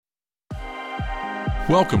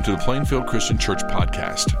Welcome to the Plainfield Christian Church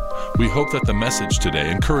podcast. We hope that the message today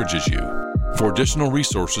encourages you. For additional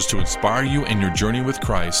resources to inspire you in your journey with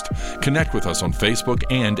Christ, connect with us on Facebook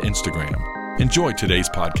and Instagram. Enjoy today's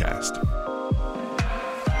podcast.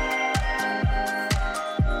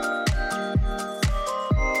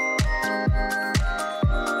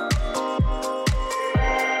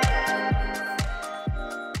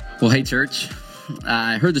 Well, hey, church.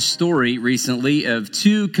 I heard the story recently of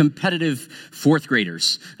two competitive fourth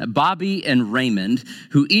graders, Bobby and Raymond,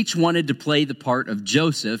 who each wanted to play the part of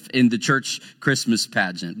Joseph in the church Christmas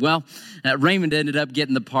pageant. Well, Raymond ended up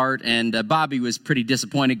getting the part, and Bobby was pretty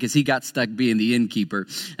disappointed because he got stuck being the innkeeper.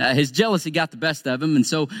 His jealousy got the best of him, and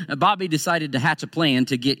so Bobby decided to hatch a plan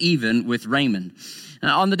to get even with Raymond.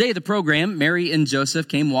 On the day of the program, Mary and Joseph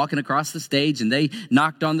came walking across the stage, and they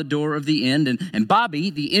knocked on the door of the inn, and Bobby,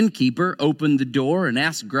 the innkeeper, opened the door and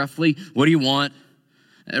asked gruffly, "What do you want?"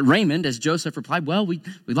 Raymond, as Joseph replied, "Well, we'd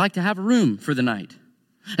like to have a room for the night."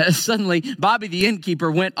 Suddenly, Bobby, the innkeeper,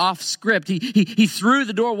 went off script. He threw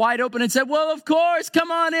the door wide open and said, "Well, of course, come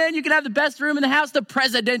on in. You can have the best room in the house, the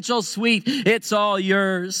presidential suite. It's all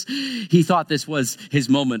yours." He thought this was his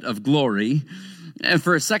moment of glory. And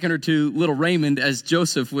for a second or two, little Raymond, as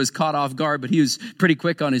Joseph, was caught off guard, but he was pretty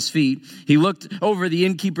quick on his feet. He looked over the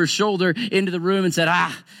innkeeper's shoulder into the room and said,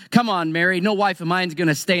 "Come on, Mary. No wife of mine's going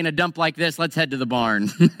to stay in a dump like this. Let's head to the barn."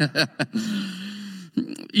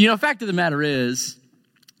 Fact of the matter is,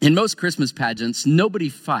 in most Christmas pageants, nobody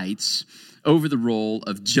fights over the role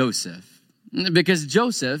of Joseph, because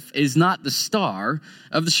Joseph is not the star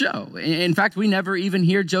of the show. In fact, we never even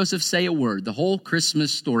hear Joseph say a word, the whole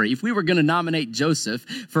Christmas story. If we were going to nominate Joseph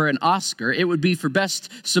for an Oscar, it would be for Best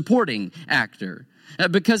Supporting Actor,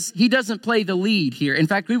 because he doesn't play the lead here. In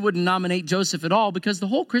fact, we wouldn't nominate Joseph at all, because the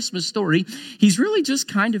whole Christmas story, he's really just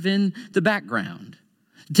kind of in the background,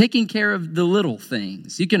 taking care of the little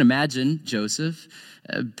things. You can imagine Joseph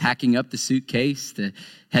packing up the suitcase to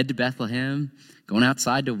head to Bethlehem, going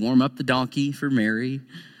outside to warm up the donkey for Mary,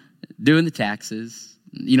 doing the taxes,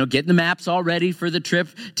 getting the maps all ready for the trip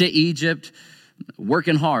to Egypt,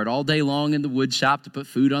 working hard all day long in the wood shop to put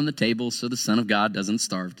food on the table so the Son of God doesn't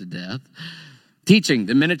starve to death, teaching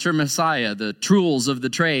the miniature Messiah the tools of the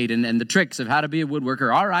trade and the tricks of how to be a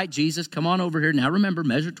woodworker. "All right, Jesus, come on over here. Now remember,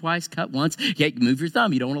 measure twice, cut once. Yeah, move your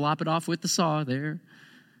thumb. You don't want to lop it off with the saw there."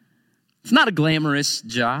 It's not a glamorous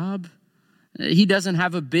job. He doesn't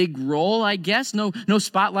have a big role, I guess. No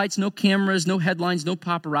spotlights, no cameras, no headlines, no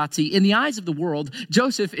paparazzi. In the eyes of the world,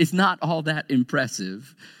 Joseph is not all that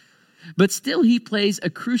impressive. But still, he plays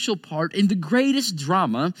a crucial part in the greatest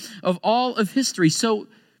drama of all of history. So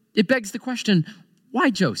it begs the question,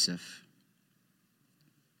 why Joseph?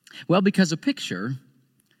 Well, because a picture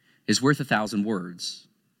is worth 1,000 words.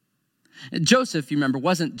 Joseph, you remember,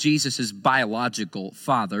 wasn't Jesus' biological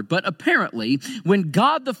father, but apparently when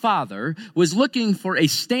God the Father was looking for a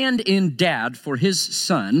stand-in dad for his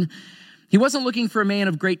son, he wasn't looking for a man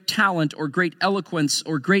of great talent or great eloquence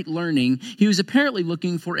or great learning. He was apparently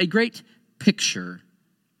looking for a great picture,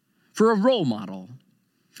 for a role model,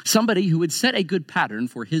 somebody who would set a good pattern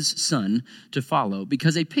for his son to follow,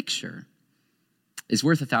 because a picture is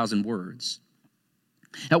worth 1,000 words.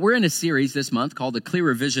 Now, we're in a series this month called The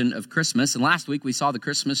Clearer Vision of Christmas, and last week we saw the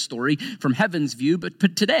Christmas story from heaven's view, but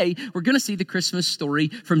today we're going to see the Christmas story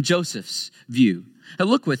from Joseph's view. Now,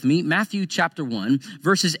 look with me, Matthew chapter 1,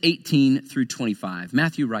 verses 18 through 25.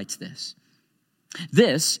 Matthew writes this: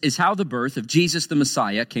 "This is how the birth of Jesus the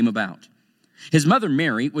Messiah came about. His mother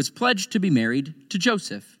Mary was pledged to be married to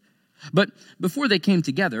Joseph, but before they came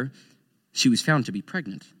together, she was found to be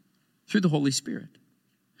pregnant through the Holy Spirit.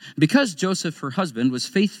 Because Joseph, her husband, was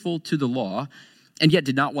faithful to the law and yet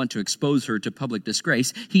did not want to expose her to public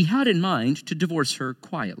disgrace, he had in mind to divorce her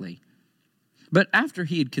quietly. But after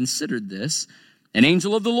he had considered this, an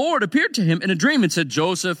angel of the Lord appeared to him in a dream and said,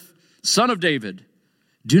 'Joseph, son of David,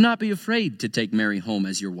 do not be afraid to take Mary home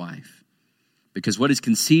as your wife, because what is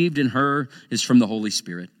conceived in her is from the Holy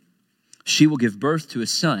Spirit. She will give birth to a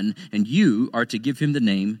son, and you are to give him the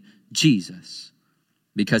name Jesus,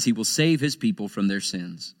 because he will save his people from their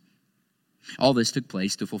sins.' All this took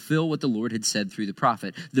place to fulfill what the Lord had said through the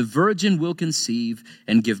prophet. 'The virgin will conceive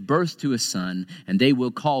and give birth to a son, and they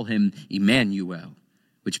will call him Emmanuel,'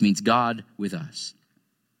 which means God with us.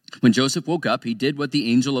 When Joseph woke up, he did what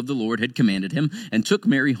the angel of the Lord had commanded him and took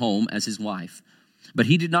Mary home as his wife. But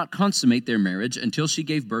he did not consummate their marriage until she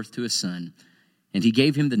gave birth to a son, and he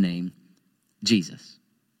gave him the name Jesus.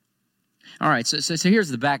 All right, so here's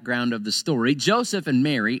the background of the story. Joseph and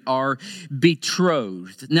Mary are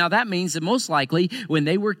betrothed. Now, that means that most likely when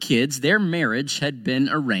they were kids, their marriage had been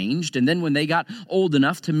arranged. And then when they got old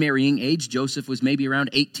enough to marrying age, Joseph was maybe around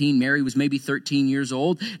 18, Mary was maybe 13 years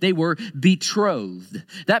old, they were betrothed.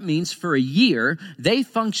 That means for a year, they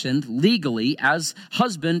functioned legally as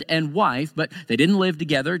husband and wife, but they didn't live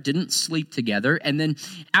together, didn't sleep together. And then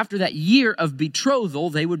after that year of betrothal,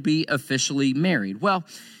 they would be officially married. Well,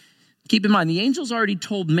 keep in mind, the angel's already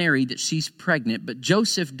told Mary that she's pregnant, but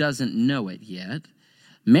Joseph doesn't know it yet.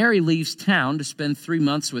 Mary leaves town to spend 3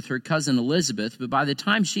 months with her cousin Elizabeth, but by the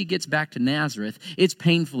time she gets back to Nazareth, it's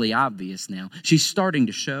painfully obvious now. She's starting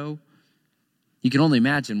to show. You can only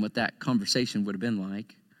imagine what that conversation would have been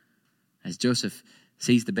like. As Joseph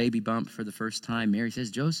sees the baby bump for the first time, Mary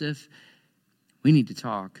says, "Joseph, we need to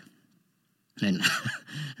talk." And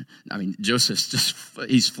I mean, Joseph's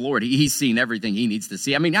he's floored. He's seen everything he needs to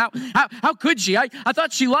see. I mean, how could she? I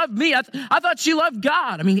thought she loved me. I thought she loved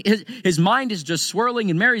God. I mean, his mind is just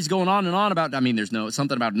swirling, and Mary's going on and on about, I mean, there's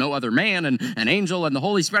something about no other man and an angel and the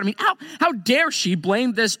Holy Spirit. I mean, how dare she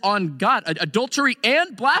blame this on God? Adultery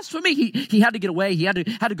and blasphemy? He had to get away. He had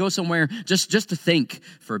to go somewhere just to think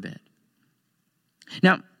for a bit.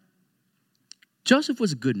 Now, Joseph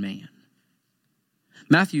was a good man.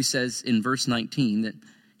 Matthew says in verse 19 that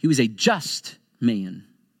he was a just man.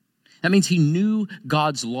 That means he knew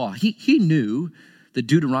God's law. He knew that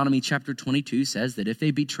Deuteronomy chapter 22 says that if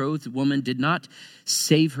a betrothed woman did not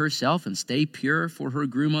save herself and stay pure for her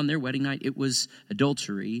groom on their wedding night, it was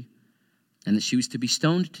adultery, and that she was to be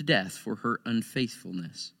stoned to death for her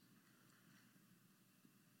unfaithfulness.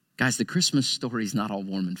 Guys, the Christmas story is not all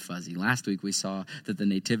warm and fuzzy. Last week we saw that the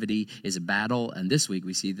nativity is a battle, and this week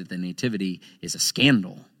we see that the nativity is a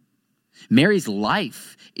scandal. Mary's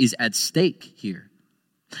life is at stake here.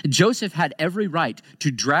 Joseph had every right to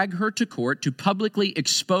drag her to court, to publicly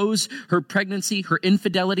expose her pregnancy, her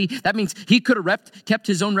infidelity. That means he could have kept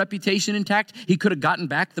his own reputation intact. He could have gotten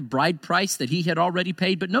back the bride price that he had already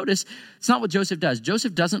paid. But notice, it's not what Joseph does.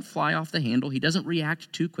 Joseph doesn't fly off the handle. He doesn't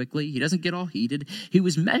react too quickly. He doesn't get all heated. He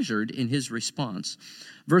was measured in his response.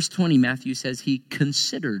 Verse 20, Matthew says he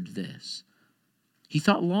considered this. He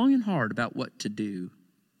thought long and hard about what to do.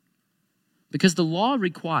 Because the law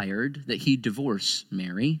required that he divorce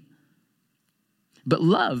Mary, but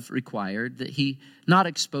love required that he not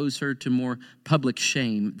expose her to more public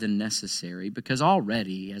shame than necessary, because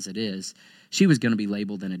already, as it is, she was going to be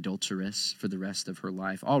labeled an adulteress for the rest of her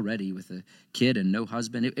life. Already with a kid and no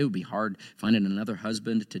husband, it would be hard finding another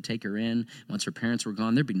husband to take her in. Once her parents were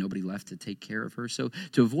gone, there'd be nobody left to take care of her. So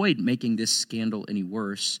to avoid making this scandal any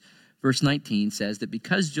worse, verse 19 says that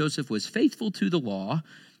because Joseph was faithful to the law,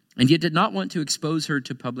 and yet did not want to expose her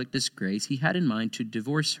to public disgrace, he had in mind to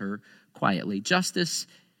divorce her quietly. Justice,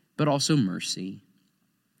 but also mercy.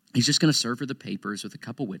 He's just going to serve her the papers with a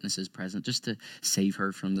couple witnesses present just to save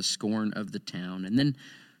her from the scorn of the town. And then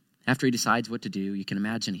after he decides what to do, you can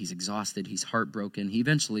imagine he's exhausted, he's heartbroken. He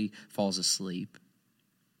eventually falls asleep.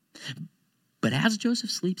 But as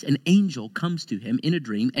Joseph sleeps, an angel comes to him in a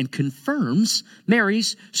dream and confirms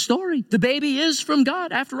Mary's story. The baby is from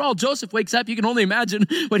God. After all, Joseph wakes up. You can only imagine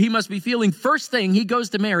what he must be feeling. First thing, he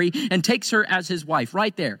goes to Mary and takes her as his wife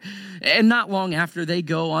right there. And not long after, they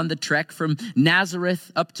go on the trek from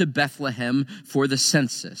Nazareth up to Bethlehem for the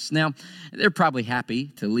census. Now, they're probably happy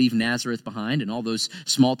to leave Nazareth behind and all those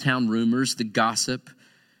small town rumors, the gossip.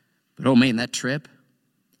 But oh man, that trip.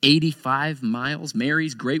 85 miles.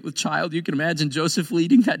 Mary's great with child. You can imagine Joseph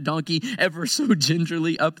leading that donkey ever so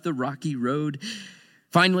gingerly up the rocky road.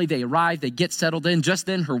 Finally, they arrive. They get settled in. Just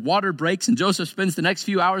then, her water breaks, and Joseph spends the next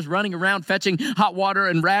few hours running around, fetching hot water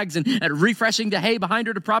and rags and refreshing the hay behind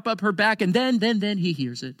her to prop up her back. And then he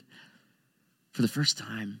hears it. For the first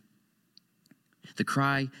time, the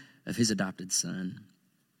cry of his adopted son.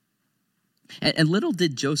 And little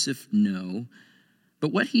did Joseph know,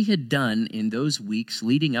 but what he had done in those weeks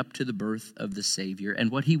leading up to the birth of the Savior and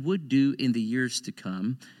what he would do in the years to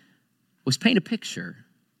come was paint a picture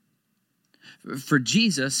for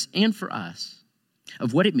Jesus and for us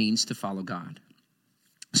of what it means to follow God.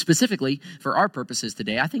 Specifically, for our purposes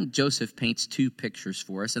today, I think Joseph paints two pictures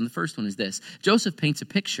for us. And the first one is this. Joseph paints a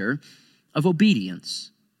picture of obedience.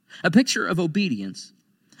 A picture of obedience.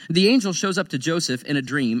 The angel shows up to Joseph in a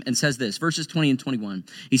dream and says this, verses 20 and 21.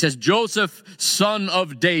 He says, "Joseph, son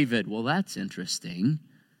of David." Well, that's interesting.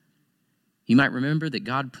 You might remember that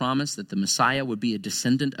God promised that the Messiah would be a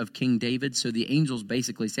descendant of King David. So the angel's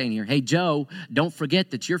basically saying here, hey, Joe, don't forget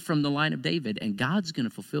that you're from the line of David. And God's going to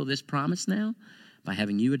fulfill this promise now by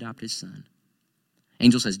having you adopt his son.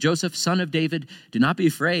 Angel says, "Joseph, son of David, do not be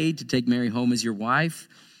afraid to take Mary home as your wife,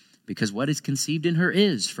 because what is conceived in her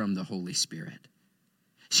is from the Holy Spirit.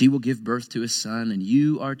 She will give birth to a son, and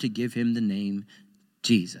you are to give him the name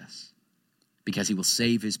Jesus, because he will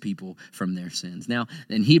save his people from their sins. Now,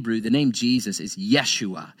 in Hebrew, the name Jesus is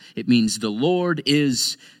Yeshua. It means the Lord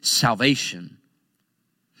is salvation.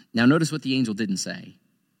 Now, notice what the angel didn't say.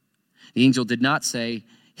 The angel did not say,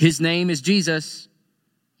 his name is Jesus,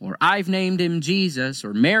 or I've named him Jesus,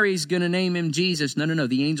 or Mary's going to name him Jesus. No.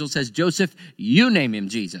 The angel says, Joseph, you name him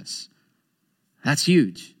Jesus. That's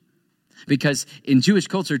huge. Because in Jewish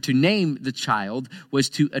culture, to name the child was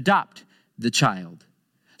to adopt the child.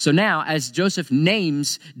 So now, as Joseph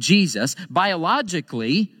names Jesus,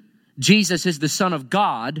 biologically, Jesus is the Son of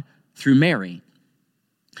God through Mary.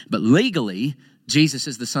 But legally, Jesus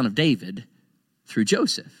is the Son of David through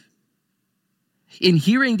Joseph. In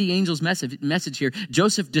hearing the angel's message here,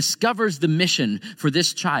 Joseph discovers the mission for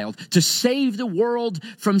this child to save the world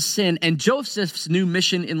from sin. And Joseph's new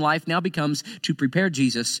mission in life now becomes to prepare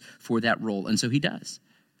Jesus for that role. And so he does.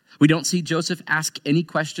 We don't see Joseph ask any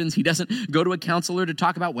questions. He doesn't go to a counselor to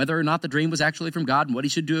talk about whether or not the dream was actually from God and what he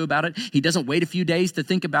should do about it. He doesn't wait a few days to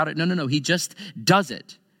think about it. No. He just does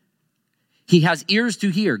it. He has ears to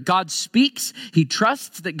hear. God speaks. He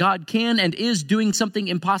trusts that God can and is doing something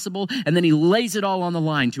impossible, and then he lays it all on the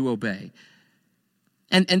line to obey.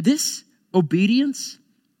 And this obedience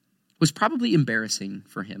was probably embarrassing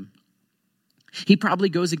for him. He probably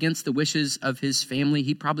goes against the wishes of his family.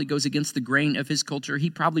 He probably goes against the grain of his culture. He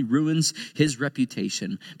probably ruins his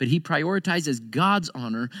reputation. But he prioritizes God's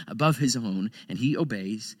honor above his own, and he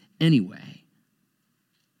obeys anyway.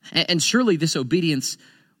 And surely this obedience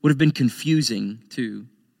would have been confusing too.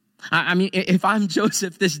 I mean, if I'm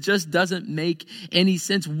Joseph, this just doesn't make any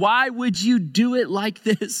sense. Why would you do it like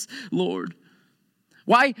this, Lord?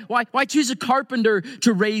 Why choose a carpenter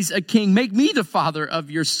to raise a king? Make me the father of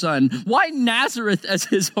your son. Why Nazareth as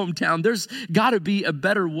his hometown? There's got to be a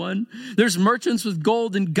better one. There's merchants with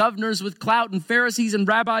gold and governors with clout and Pharisees and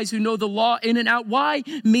rabbis who know the law in and out. Why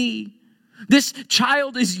me? This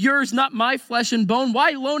child is yours, not my flesh and bone. Why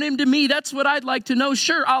loan him to me? That's what I'd like to know.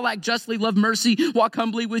 Sure, I'll act justly, love mercy, walk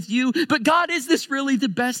humbly with you. But God, is this really the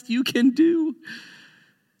best you can do?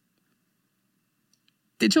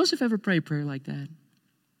 Did Joseph ever pray a prayer like that?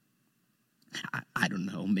 I don't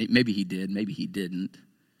know. Maybe he did. Maybe he didn't.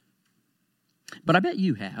 But I bet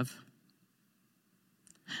you have.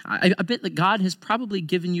 I bet that God has probably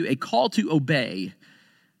given you a call to obey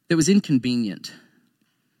that was inconvenient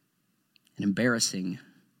and embarrassing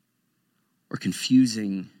or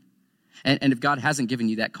confusing. And if God hasn't given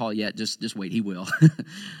you that call yet, just wait, he will.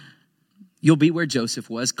 You'll be where Joseph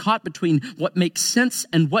was, caught between what makes sense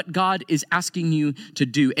and what God is asking you to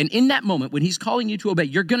do. And in that moment, when he's calling you to obey,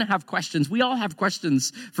 you're going to have questions. We all have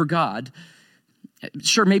questions for God.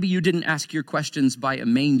 Sure, maybe you didn't ask your questions by a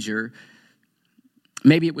manger.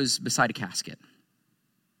 Maybe it was beside a casket,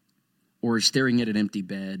 or staring at an empty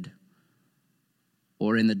bed,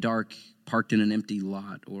 or in the dark, parked in an empty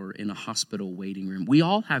lot, or in a hospital waiting room. We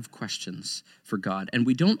all have questions for God, and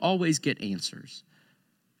we don't always get answers.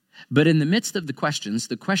 But in the midst of the questions,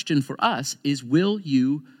 the question for us is, will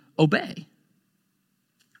you obey?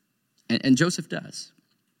 And Joseph does.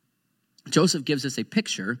 Joseph gives us a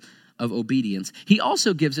picture of obedience. He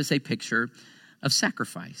also gives us a picture of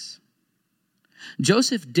sacrifice.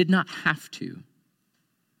 Joseph did not have to,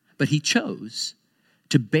 but he chose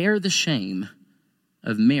to bear the shame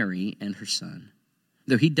of Mary and her son,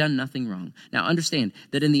 though he'd done nothing wrong. Now understand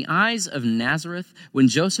that in the eyes of Nazareth, when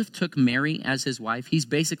Joseph took Mary as his wife, he's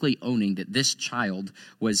basically owning that this child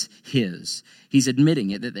was his. He's admitting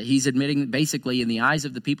it, that he's admitting basically in the eyes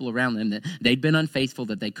of the people around them that they'd been unfaithful,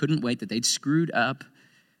 that they couldn't wait, that they'd screwed up.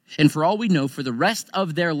 And for all we know, for the rest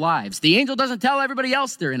of their lives, the angel doesn't tell everybody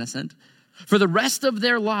else they're innocent. For the rest of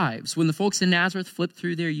their lives, when the folks in Nazareth flip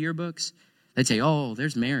through their yearbooks, they'd say, oh,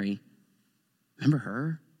 there's Mary. Remember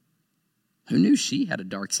her? Who knew she had a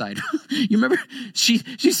dark side? You remember? She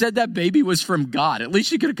said that baby was from God. At least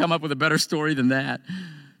she could have come up with a better story than that.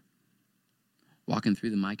 Walking through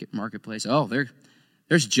the marketplace. Oh,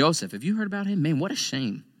 there's Joseph. Have you heard about him? Man, what a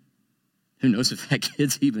shame. Who knows if that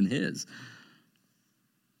kid's even his?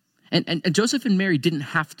 And Joseph and Mary didn't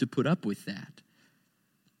have to put up with that.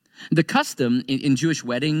 The custom in Jewish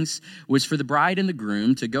weddings was for the bride and the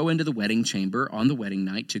groom to go into the wedding chamber on the wedding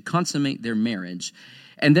night to consummate their marriage.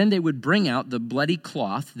 And then they would bring out the bloody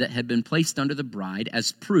cloth that had been placed under the bride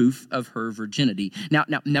as proof of her virginity. Now,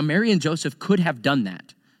 Mary and Joseph could have done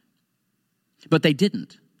that, but they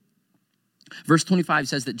didn't. Verse 25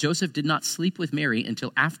 says that Joseph did not sleep with Mary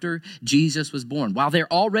until after Jesus was born, while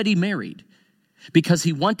they're already married, because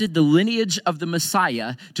he wanted the lineage of the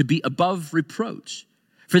Messiah to be above reproach.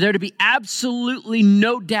 for there to be absolutely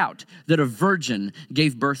no doubt that a virgin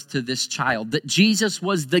gave birth to this child, that Jesus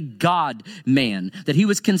was the God-man, that he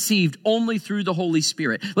was conceived only through the Holy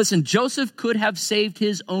Spirit. Listen, Joseph could have saved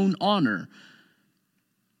his own honor,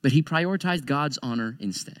 but he prioritized God's honor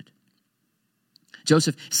instead.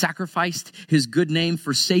 Joseph sacrificed his good name,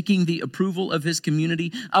 forsaking the approval of his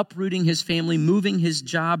community, uprooting his family, moving his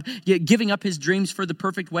job, giving up his dreams for the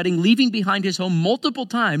perfect wedding, leaving behind his home multiple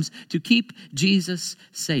times to keep Jesus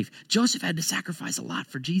safe. Joseph had to sacrifice a lot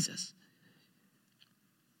for Jesus.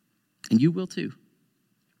 And you will too.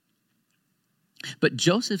 But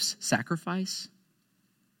Joseph's sacrifice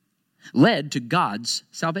led to God's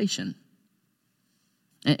salvation.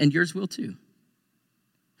 And yours will too.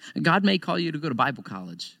 God may call you to go to Bible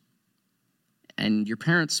college, and your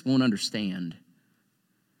parents won't understand.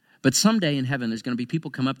 But someday in heaven, there's going to be people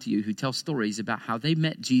come up to you who tell stories about how they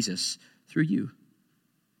met Jesus through you.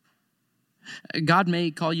 God may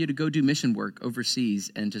call you to go do mission work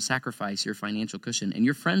overseas and to sacrifice your financial cushion, and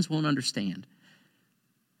your friends won't understand.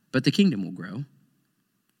 But the kingdom will grow.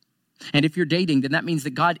 And if you're dating, then that means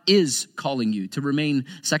that God is calling you to remain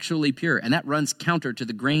sexually pure. And that runs counter to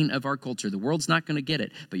the grain of our culture. The world's not going to get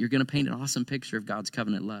it, but you're going to paint an awesome picture of God's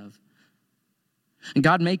covenant love. And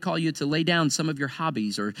God may call you to lay down some of your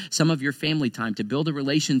hobbies or some of your family time to build a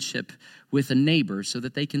relationship with a neighbor so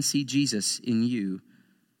that they can see Jesus in you.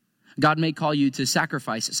 God may call you to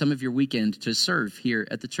sacrifice some of your weekend to serve here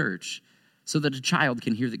at the church so that a child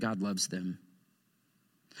can hear that God loves them.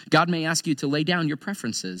 God may ask you to lay down your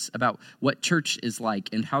preferences about what church is like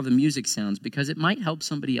and how the music sounds because it might help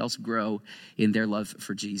somebody else grow in their love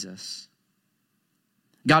for Jesus.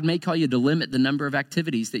 God may call you to limit the number of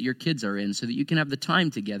activities that your kids are in so that you can have the time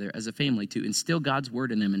together as a family to instill God's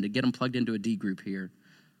word in them and to get them plugged into a D group here.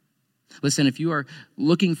 Listen, if you are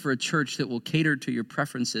looking for a church that will cater to your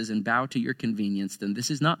preferences and bow to your convenience, then this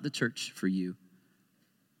is not the church for you.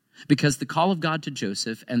 Because the call of God to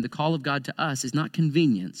Joseph and the call of God to us is not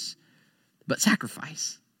convenience, but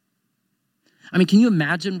sacrifice. I mean, can you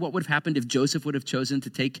imagine what would have happened if Joseph would have chosen to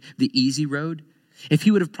take the easy road? If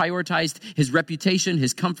he would have prioritized his reputation,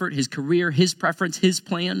 his comfort, his career, his preference, his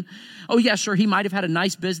plan? Oh yeah, sure, he might have had a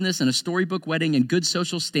nice business and a storybook wedding and good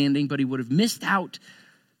social standing, but he would have missed out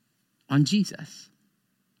on Jesus.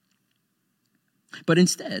 But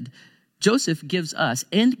instead, Joseph gives us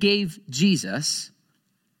and gave Jesus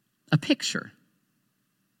a picture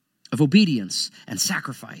of obedience and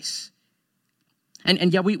sacrifice.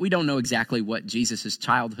 And yeah, we don't know exactly what Jesus'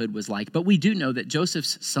 childhood was like, but we do know that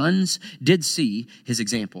Joseph's sons did see his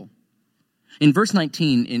example. In verse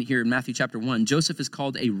 19 in Matthew chapter 1, Joseph is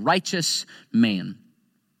called a righteous man.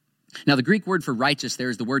 Now, the Greek word for righteous there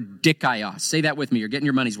is the word dikaios. Say that with me. You're getting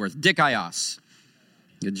your money's worth. Dikaios.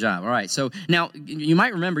 Good job. All right. So now you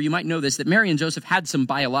might know this, that Mary and Joseph had some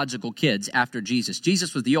biological kids after Jesus.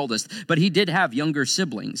 Jesus was the oldest, but he did have younger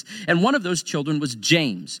siblings. And one of those children was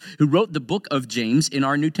James, who wrote the book of James in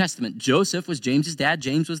our New Testament. Joseph was James's dad.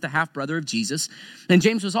 James was the half-brother of Jesus. And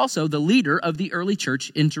James was also the leader of the early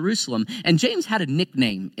church in Jerusalem. And James had a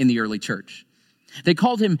nickname in the early church. They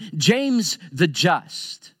called him James the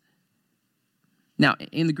Just. Now,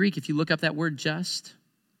 in the Greek, if you look up that word just,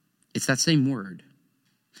 it's that same word.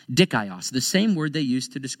 Dikaios, the same word they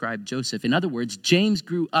used to describe Joseph. In other words, James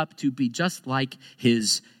grew up to be just like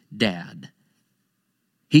his dad.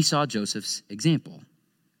 He saw Joseph's example.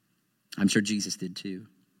 I'm sure Jesus did too.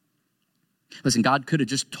 Listen, God could have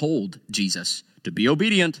just told Jesus to be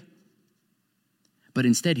obedient. But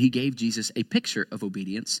instead, he gave Jesus a picture of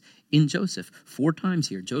obedience in Joseph. 4 times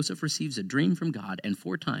here, Joseph receives a dream from God, and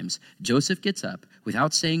 4 times, Joseph gets up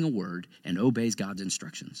without saying a word and obeys God's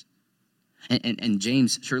instructions. And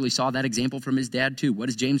James surely saw that example from his dad too. What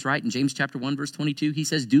does James write in James chapter 1, verse 22? He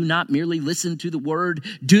says, do not merely listen to the word,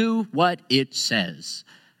 do what it says.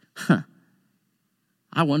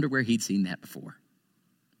 I wonder where he'd seen that before.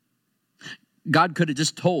 God could have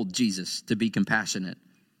just told Jesus to be compassionate.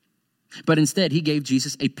 But instead, he gave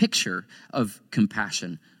Jesus a picture of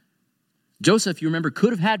compassion. Joseph, you remember, could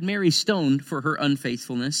have had Mary stoned for her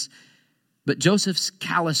unfaithfulness, but Joseph's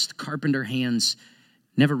calloused carpenter hands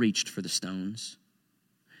never reached for the stones.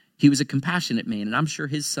 He was a compassionate man, and I'm sure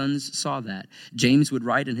his sons saw that. James would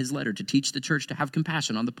write in his letter to teach the church to have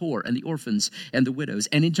compassion on the poor and the orphans and the widows.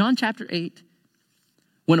 And in John chapter 8,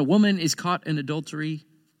 when a woman is caught in adultery,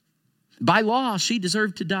 by law, she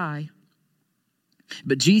deserved to die.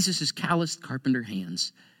 But Jesus' calloused carpenter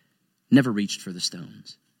hands never reached for the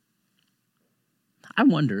stones. I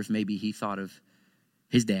wonder if maybe he thought of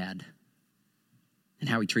his dad and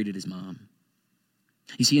how he treated his mom.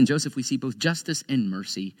 You see, in Joseph, we see both justice and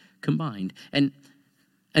mercy combined. And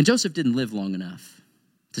Joseph didn't live long enough.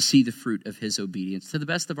 to see the fruit of his obedience. To the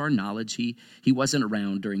best of our knowledge, he wasn't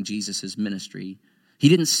around during Jesus' ministry. He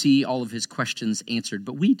didn't see all of his questions answered,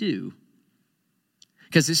 but we do.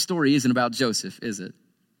 Because this story isn't about Joseph, is it?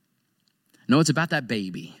 No, it's about that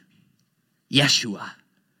baby, Yeshua,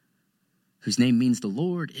 whose name means the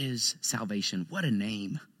Lord is salvation. What a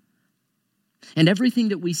name. And everything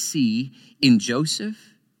that we see in Joseph,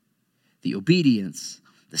 the obedience,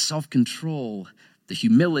 the self-control, the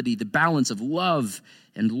humility, the balance of love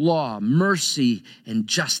and law, mercy and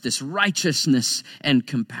justice, righteousness and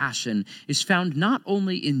compassion, is found not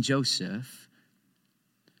only in Joseph,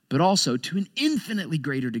 but also to an infinitely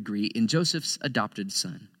greater degree in Joseph's adopted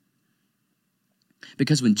son.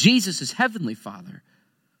 Because when Jesus' heavenly Father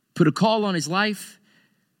put a call on his life,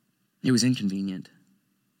 it was inconvenient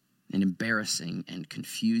and embarrassing and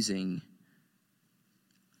confusing.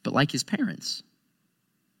 But like his parents,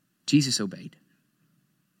 Jesus obeyed.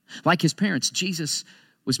 Like his parents, Jesus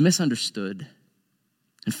was misunderstood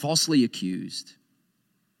and falsely accused.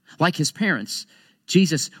 Like his parents,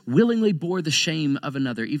 Jesus willingly bore the shame of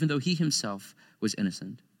another, even though he himself was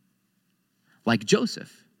innocent. Like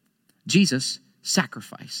Joseph, Jesus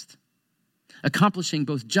sacrificed, accomplishing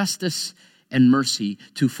both justice and mercy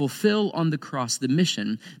to fulfill on the cross the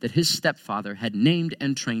mission that his stepfather had named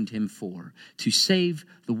and trained him for, to save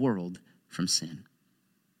the world from sin.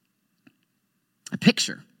 A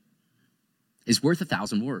picture is worth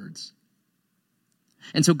 1,000 words.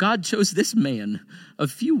 And so God chose this man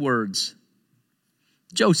of few words,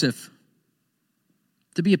 Joseph,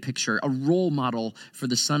 to be a picture, a role model for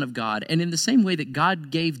the Son of God. And in the same way that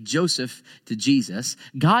God gave Joseph to Jesus,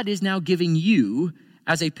 God is now giving you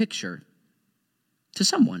as a picture to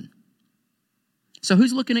someone. So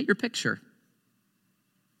who's looking at your picture?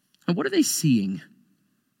 And what are they seeing?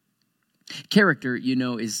 Character,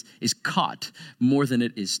 is caught more than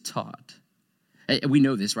it is taught. We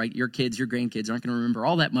know this, right? Your kids, your grandkids aren't going to remember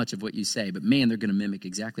all that much of what you say, but man, they're going to mimic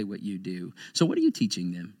exactly what you do. So what are you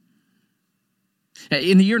teaching them?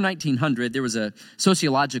 In the year 1900, there was a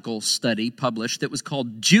sociological study published that was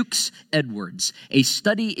called Jukes-Edwards, a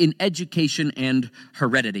study in education and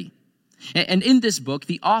heredity. And in this book,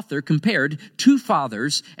 the author compared two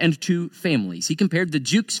fathers and two families. He compared the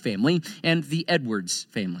Jukes family and the Edwards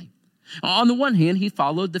family. On the one hand, he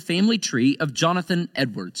followed the family tree of Jonathan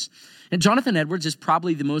Edwards. And Jonathan Edwards is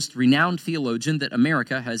probably the most renowned theologian that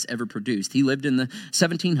America has ever produced. He lived in the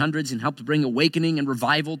 1700s and helped bring awakening and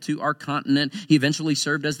revival to our continent. He eventually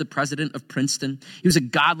served as the president of Princeton. He was a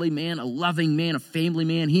godly man, a loving man, a family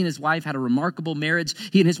man. He and his wife had a remarkable marriage.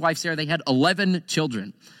 He and his wife, Sarah, they had 11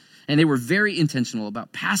 children. And they were very intentional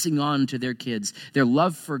about passing on to their kids their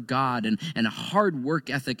love for God and a hard work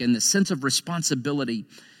ethic and the sense of responsibility.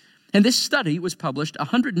 And this study was published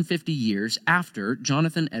 150 years after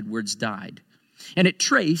Jonathan Edwards died. And it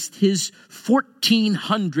traced his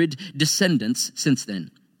 1,400 descendants since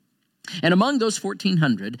then. And among those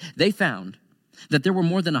 1,400, they found that there were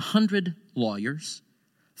more than 100 lawyers,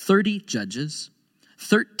 30 judges,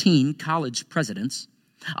 13 college presidents,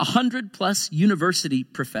 100 plus university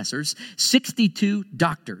professors, 62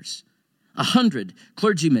 doctors, 100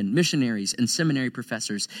 clergymen, missionaries, and seminary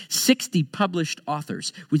professors, 60 published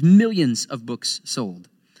authors with millions of books sold,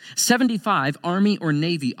 75 Army or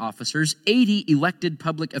Navy officers, 80 elected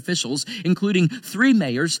public officials, including 3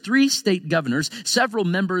 mayors, 3 state governors, several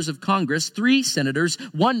members of Congress, 3 senators,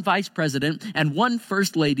 1 vice president, and 1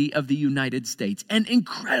 first lady of the United States. An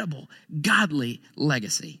incredible, godly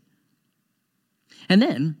legacy. And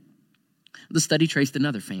then the study traced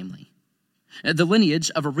another family, the lineage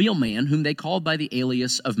of a real man whom they called by the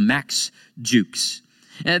alias of Max Jukes.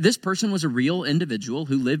 This person was a real individual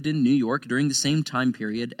who lived in New York during the same time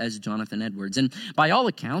period as Jonathan Edwards. And by all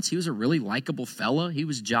accounts, he was a really likable fella. He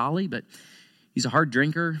was jolly, but he's a hard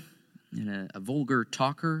drinker and a vulgar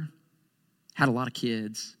talker, had a lot of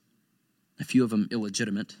kids, a few of them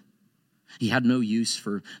illegitimate. He had no use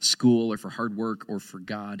for school or for hard work or for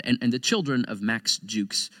God. And the children of Max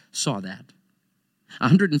Jukes saw that.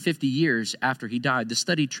 150 years after he died, the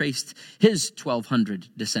study traced his 1,200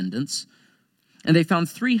 descendants, and they found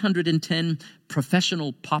 310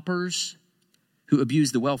 professional paupers who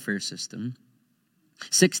abused the welfare system.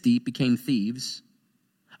 60 became thieves.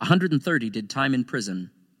 130 did time in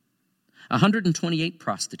prison. 128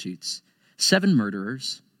 prostitutes. 7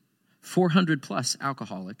 murderers. 400 plus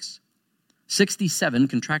alcoholics. 67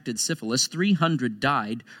 contracted syphilis, 300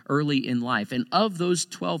 died early in life. And of those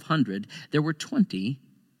 1,200, there were 20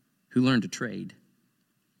 who learned a trade.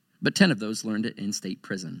 But 10 of those learned it in state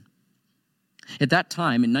prison. At that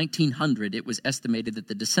time, in 1900, it was estimated that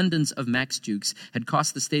the descendants of Max Jukes had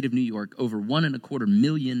cost the state of New York over $1.25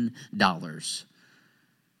 million.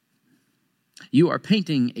 You are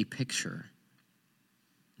painting a picture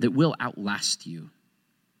that will outlast you.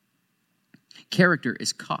 Character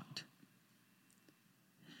is caught.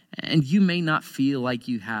 And you may not feel like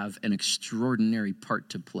you have an extraordinary part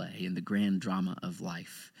to play in the grand drama of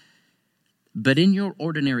life. But in your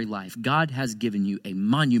ordinary life, God has given you a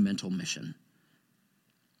monumental mission.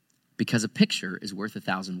 Because a picture is worth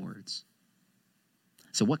 1,000 words.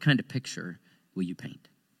 So what kind of picture will you paint?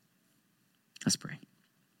 Let's pray.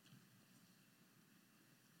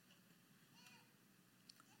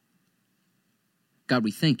 God,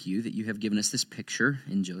 we thank you that you have given us this picture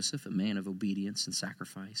in Joseph, a man of obedience and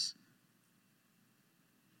sacrifice.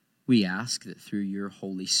 We ask that through your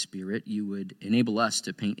Holy Spirit, you would enable us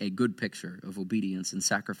to paint a good picture of obedience and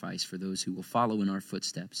sacrifice for those who will follow in our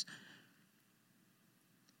footsteps.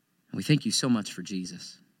 And we thank you so much for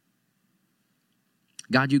Jesus.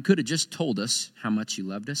 God, you could have just told us how much you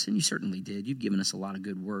loved us, and you certainly did. You've given us a lot of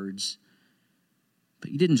good words.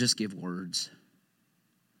 But you didn't just give words.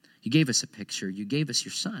 You gave us a picture. You gave us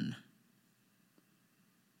your son.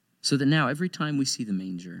 So that now every time we see the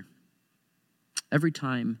manger, every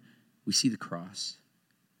time we see the cross,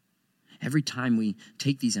 every time we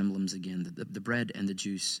take these emblems again, the bread and the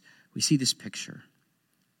juice, we see this picture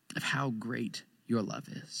of how great your love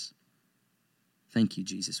is. Thank you,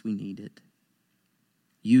 Jesus. We need it.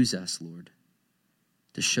 Use us, Lord,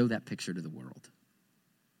 to show that picture to the world.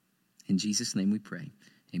 In Jesus' name we pray.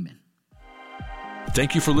 Amen.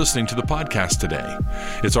 Thank you for listening to the podcast today.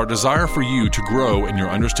 It's our desire for you to grow in your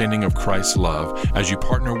understanding of Christ's love as you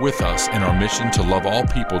partner with us in our mission to love all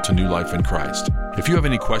people to new life in Christ. If you have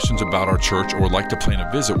any questions about our church or would like to plan a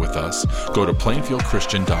visit with us, go to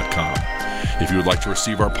plainfieldchristian.com. If you would like to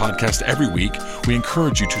receive our podcast every week, we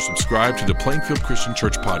encourage you to subscribe to the Plainfield Christian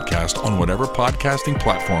Church podcast on whatever podcasting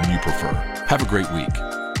platform you prefer. Have a great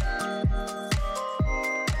week.